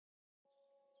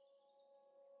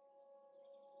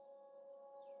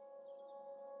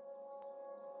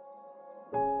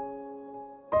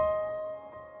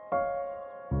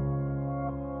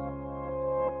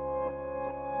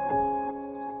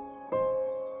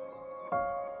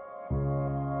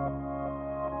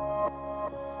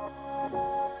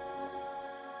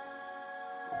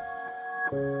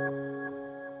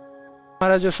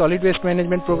हमारा जो solid waste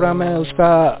management programme है उसका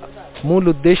मूल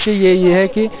उद्देश्य ये है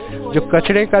कि जो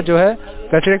कचरे का जो है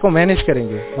कचरे को मैनेज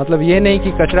करेंगे। मतलब ये नहीं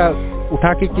कि कचरा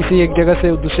उठा के किसी एक जगह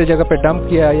से दूसरे जगह पे डंप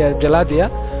किया या जला दिया।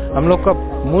 हम लोग का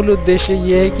मूल उद्देश्य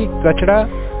ये है कि कचरा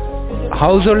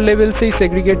हाउस होल्ड लेवल से ही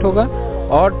सेग्रीगेट होगा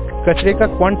और कचरे का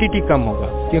क्वांटिटी कम होगा,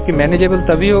 क्योंकि मैनेजेबल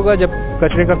तभी होगा जब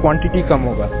कचरे का क्वांटिटी कम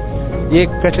होगा। ये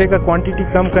कचरे का क्वांटिटी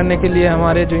कम करने के लिए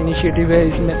हमारे जो इनिशिएटिव है,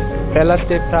 इसमें पहला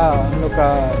स्टेप था हम लोग का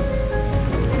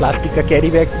प्लास्टिक का कैरी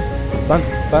बैग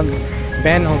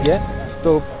बैन हो गया।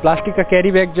 तो प्लास्टिक का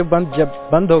कैरी बैग जब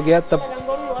बंद हो गया तब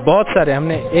बहुत सारे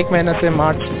हमने 1 महीना से 1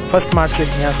 मार्च से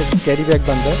यहाँ से कैरी बैग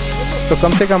बंद है। तो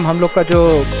कम से कम हम लोग का जो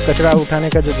कचरा उठाने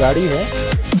का जो गाड़ी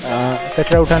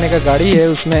है,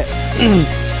 उसमें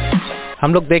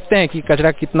हम लोग देखते हैं कि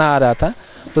कचरा कितना आ रहा था।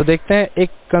 तो देखते हैं एक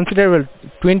कंसिडरेबल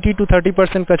 20 to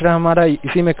 30% कचरा हमारा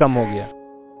इसी में कम हो गया।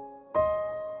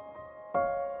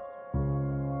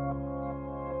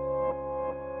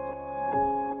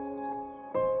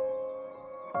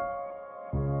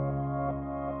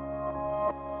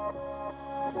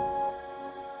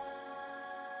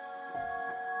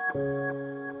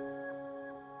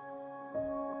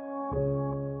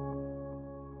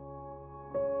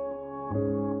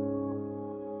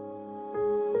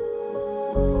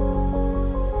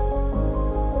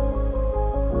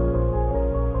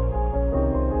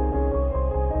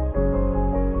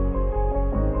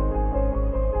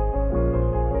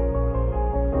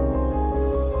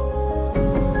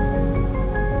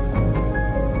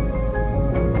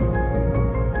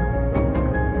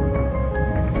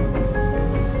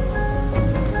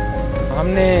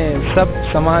 हमने सब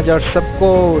समाज और सबको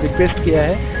रिक्वेस्ट किया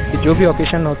है कि जो भी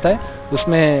ओकेशन होता है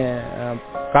उसमें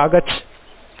कागज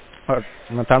और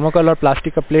थर्मोकोल और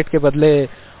प्लास्टिक का प्लेट के बदले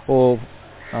वो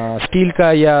स्टील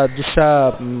का या दूसरा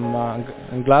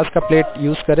ग्लास का प्लेट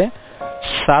यूज़ करें।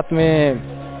 साथ में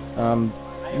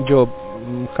जो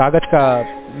कागज का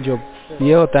जो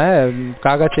ये होता है,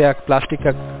 कागज या प्लास्टिक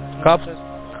का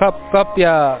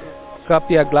कप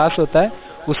या ग्लास होता है,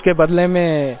 उसके बदले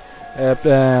में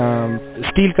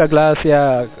स्टील का ग्लास या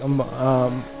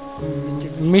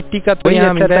मिट्टी का तो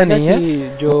यहाँ मिलता नहीं है।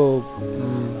 जो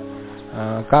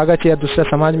कागज या दूसरा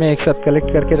समाज में एक साथ कलेक्ट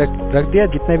करके रख दिया,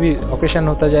 जितने भी ओकेशन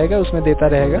होता जाएगा उसमें देता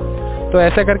रहेगा। तो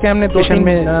ऐसा करके हमने ओकेशन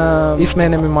में इस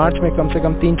महीने में मार्च में कम से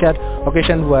कम 3-4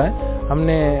 ओकेशन हुआ है।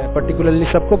 हमने पर्टिकुलरली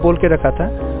सबको बोल के रखा था,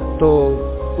 तो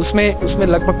उसमें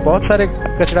लगभग बहुत सारे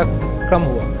कचरा कम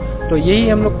हुआ। तो यही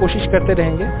हम लोग कोशिश करते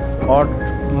रहेंगे।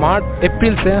 और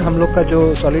अप्रैल से हम लोग का जो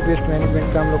सॉलिड वेस्ट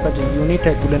मैनेजमेंट का हम लोग का जो यूनिट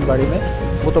है बिजनबाड़ी में,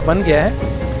 वो तो बन गया है।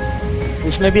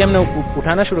 उसमें भी हमने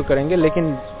उठाना शुरू करेंगे,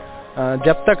 लेकिन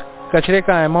जब तक कचरे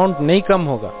का अमाउंट नहीं कम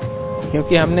होगा,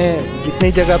 क्योंकि हमने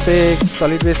जितनी जगह पे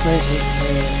सॉलिड वेस्ट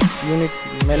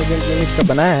मैनेजमेंट यूनिट का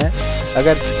बनाया है,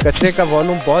 अगर कचरे का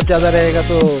वॉल्यूम बहुत ज़्यादा रहेगा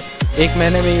तो 1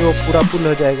 महीने में ही वो पूरा फुल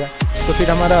हो जाएगा। तो फिर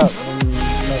हमारा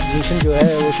मिशन जो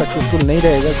है वो सक्सेसफुल नहीं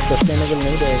रहेगा, सस्टेनेबल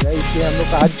नहीं रहेगा। इसलिए हम लोग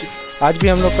आज भी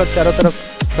हम लोग का चारों तरफ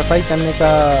सफाई करने का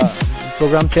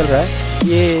प्रोग्राम चल रहा है।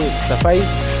 ये सफाई,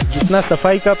 जितना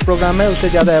सफाई का प्रोग्राम है उससे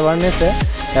ज़्यादा अवेयरनेस है।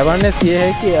 अवेयरनेस ये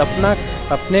है कि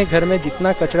अपने घर में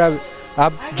जितना कचरा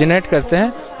आप जनरेट करते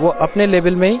हैं वो अपने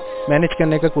लेवल में ही मैनेज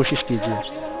करने का कोशिश कीजिए,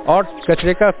 और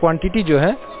कचरे का क्वांटिटी जो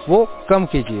है वो कम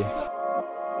कीजिए।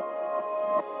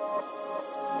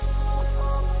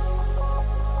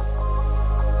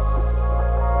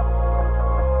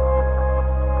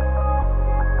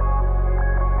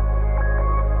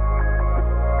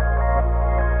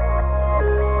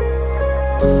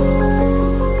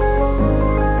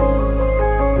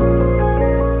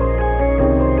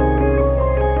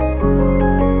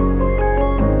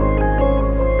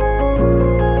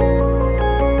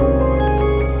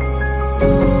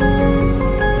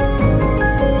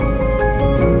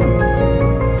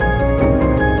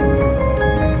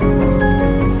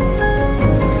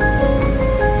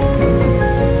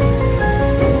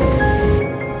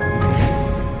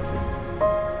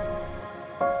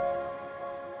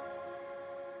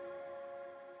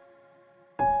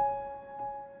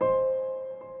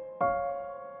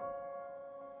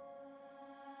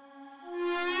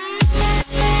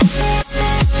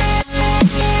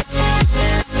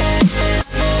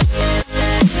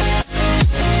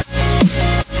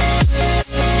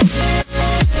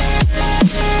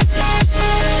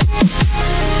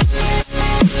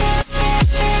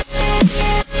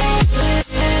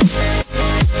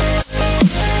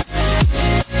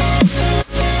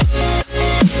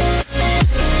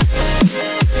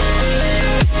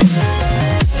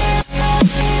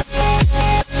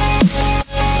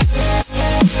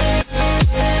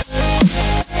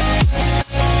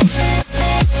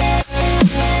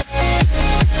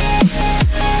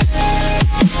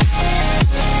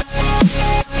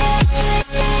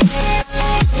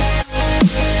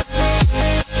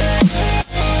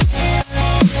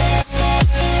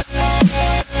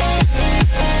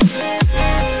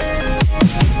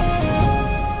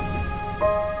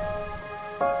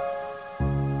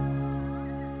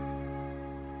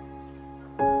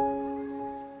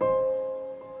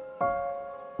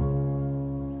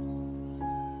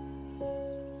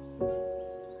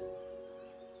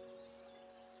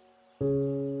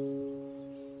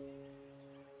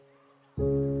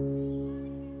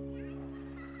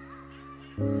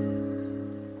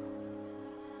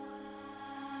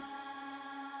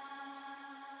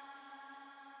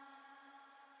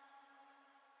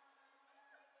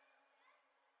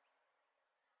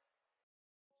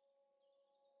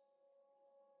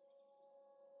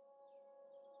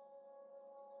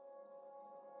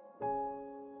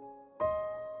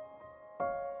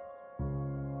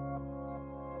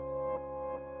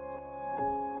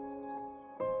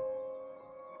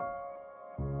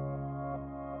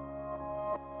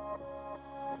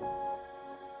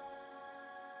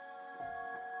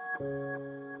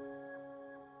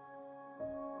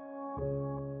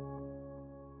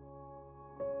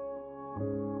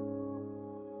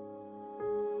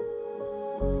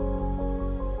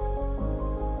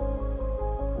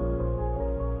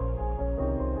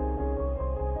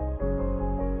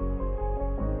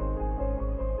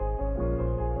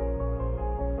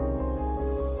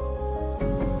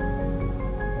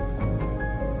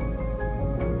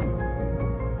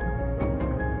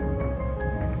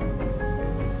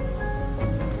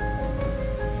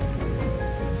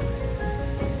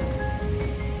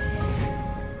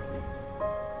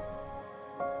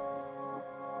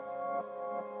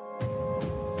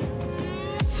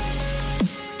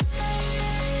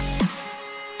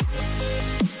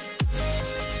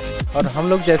 और हम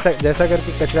लोग जैसा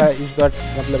करके कचरा इस बार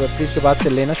मतलब अप्रैल के बाद से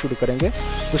लेना शुरू करेंगे।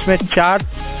 उसमें 4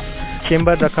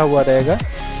 चेम्बर रखा हुआ रहेगा।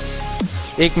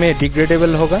 एक में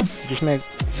डिग्रेडेबल होगा जिसमें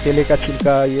केले का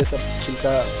छिलका ये सब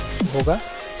छिलका होगा।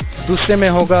 दूसरे में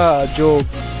होगा जो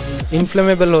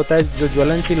इन्फ्लेमेबल होता है, जो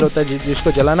ज्वलनशील होता है,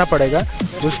 जिसको जलाना पड़ेगा।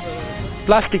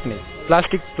 प्लास्टिक नहीं,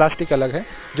 प्लास्टिक अलग है।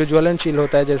 जो ज्वलनशील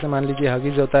होता है, जैसे मान लीजिए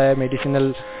हगीज होता है,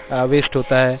 मेडिसिनल वेस्ट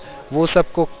होता है, वो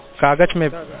सबको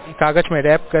कागज में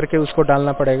रैप करके उसको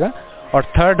डालना पड़ेगा। और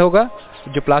थर्ड होगा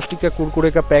जो प्लास्टिक के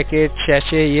कुरकुरे का पैकेट,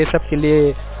 शैशे, ये सब के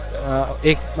लिए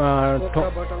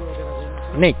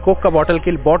नहीं, कोक का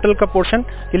बॉटल का पोर्शन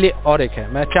के लिए और एक है।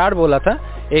 मैं 4 बोला था।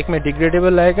 एक में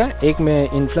डिग्रेडेबल आएगा, एक में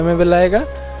इन्फ्लेमेबल आएगा,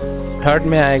 थर्ड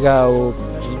में आएगा वो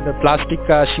प्लास्टिक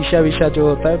का शीशा जो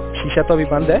होता है, शीशा तो अभी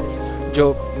बंद है,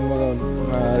 जो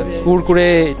कुरकुरे,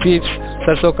 चिप्स,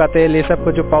 सरसों का तेल, ये सब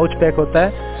को जो पाउच पैक होता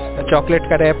है, चॉकलेट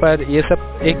का रैपर, ये सब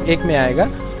एक में आएगा।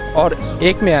 और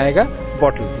एक में आएगा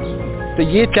बॉटल। तो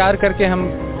ये 4 करके हम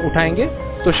उठाएंगे।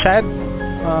 तो शायद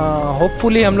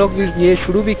होपफुली हम लोग ये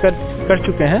शुरू भी कर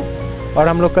चुके हैं। और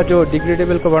हम लोग का जो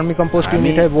डिग्रेडेबल का वर्मी कंपोस्ट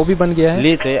यूनिट है वो भी बन गया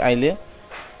है। चाहिँ अहिले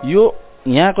यो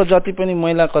यहाँको जति पनि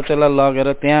मैला कचरा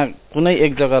लगेर त्यहाँ कुनै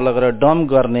एक जग्गा लगेर डम्प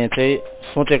गर्ने चाहिँ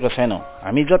सोचेको छैनौँ।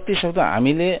 हामी जति सक्दो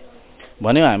हामीले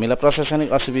भन्यो हामीलाई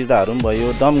प्रशासनिक असुविधाहरू पनि भयो,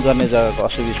 डम्प गर्ने जग्गाको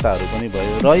असुविधाहरू पनि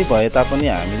भयो। रही भए तापनि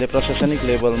हामीले प्रशासनिक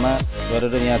लेभलमा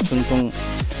गरेर यहाँ चुनथुङ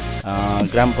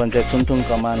ग्राम पञ्चायत चुनथुङ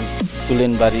कमान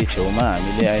कुलेनबारी छेउमा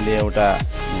हामीले अहिले एउटा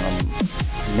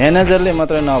म्यानेजरले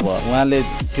मात्रै नभए उहाँले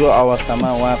त्यो अवस्थामा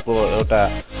उहाँको एउटा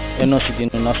एनओसी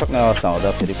दिनु नसक्ने अवस्था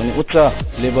हुँदाखेरि पनि उच्च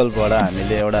लेभलबाट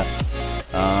हामीले एउटा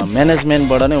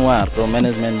म्यानेजमेन्टबाट नै उहाँहरूको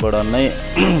म्यानेजमेन्टबाट नै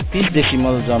 30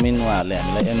 डेसिमल जमिन उहाँहरूले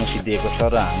हामीलाई एनओसी दिएको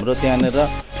छ। र हाम्रो त्यहाँनिर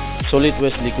सोलिड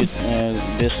वेस्ट लिक्विड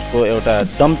वेस्टको एउटा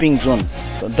डम्पिङ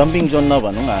जोन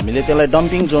नभनौँ, हामीले त्यसलाई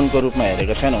डम्पिङ जोनको रूपमा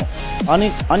हेरेको छैनौँ। अनि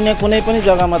अन्य कुनै पनि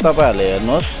जग्गामा तपाईँहरूले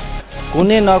हेर्नुहोस्,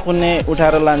 कुनै नकुनै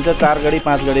उठाएर लान्छ, 4 गाडी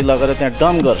 5 गाडी लगेर त्यहाँ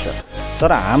डम्प गर्छ।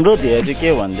 तर हाम्रो ध्येय चाहिँ के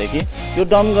भनेदेखि त्यो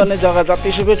डम्प गर्ने जग्गा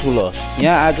जतिसुकै ठुलो होस्,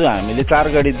 यहाँ आज हामीले 4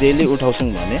 गाडी डेली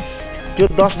उठाउँछौँ भने त्यो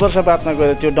 10 वर्ष बादमा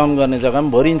गएर त्यो डम्प गर्ने जग्गा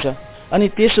पनि भरिन्छ। अनि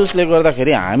त्यस उसले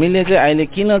गर्दाखेरि हामीले चाहिँ अहिले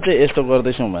किन चाहिँ यस्तो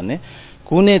गर्दैछौँ भने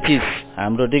कुनै चिज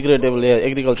हाम्रो डिग्रेडेबल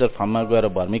एग्रिकल्चर फर्ममा गएर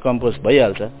भर्मी कम्पोस्ट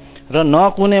भइहाल्छ। र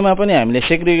नकुनैमा पनि हामीले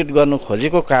सेग्रिगेट गर्नु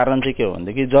खोजेको कारण चाहिँ के हो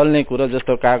भनेदेखि जल्ने कुरा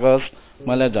जस्तो कागज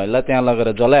मैला झैला त्यहाँ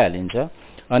लगेर जलाइहालिन्छ।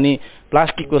 अनि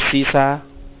प्लास्टिकको सिसा,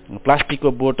 प्लास्टिकको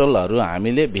बोतलहरू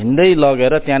हामीले भिन्दै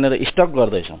लगेर त्यहाँनिर स्टक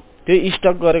गर्दैछौँ। त्यो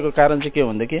स्टक गरेको कारण चाहिँ के हो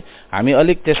भनेदेखि हामी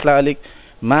त्यसलाई अलिक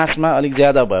मासमा अलिक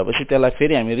ज्यादा भएपछि त्यसलाई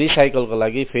फेरि हामी रिसाइकलको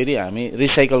लागि फेरि हामी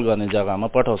रिसाइकल गर्ने जग्गामा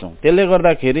पठाउँछौँ। त्यसले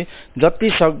गर्दाखेरि जति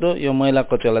सक्दो यो मैला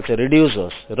कचरा चाहिँ रिड्युस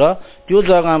होस् र त्यो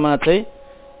जग्गामा चाहिँ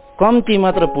कम्ती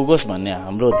मात्र पुगोस् भन्ने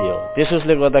हाम्रो थियो।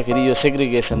 त्यसोस्ले गर्दाखेरि यो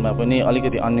सेग्रिगेसनमा पनि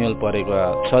अलिकति अन्यल परेको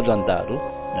छ जनताहरू,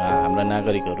 हाम्रा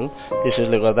नागरिकहरू।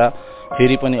 त्यसोस्ले गर्दा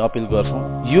फेरि पनि अपिल गर्छौँ,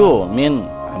 यो मेन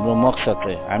हाम्रो मकसद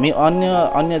चाहिँ हामी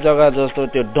अन्य जग्गा जस्तो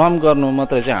त्यो डम्प गर्नु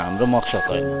मात्रै चाहिँ हाम्रो मकसद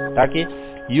होइन। ताकि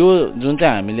यो जुन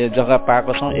चाहिँ हामीले जग्गा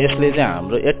पाएको छौँ यसले चाहिँ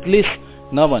हाम्रो एटलिस्ट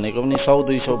नभनेको पनि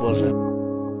 100-200 वर्ष।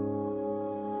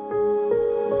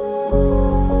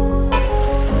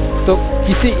 तो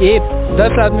किसी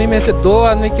 10 आदमी में से 2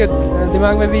 आदमी के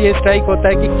दिमाग में भी ये स्ट्राइक होता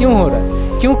है कि क्यों हो रहा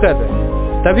है, क्यों कर रहे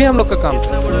हैं, तभी हम लोग का काम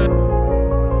चलता है।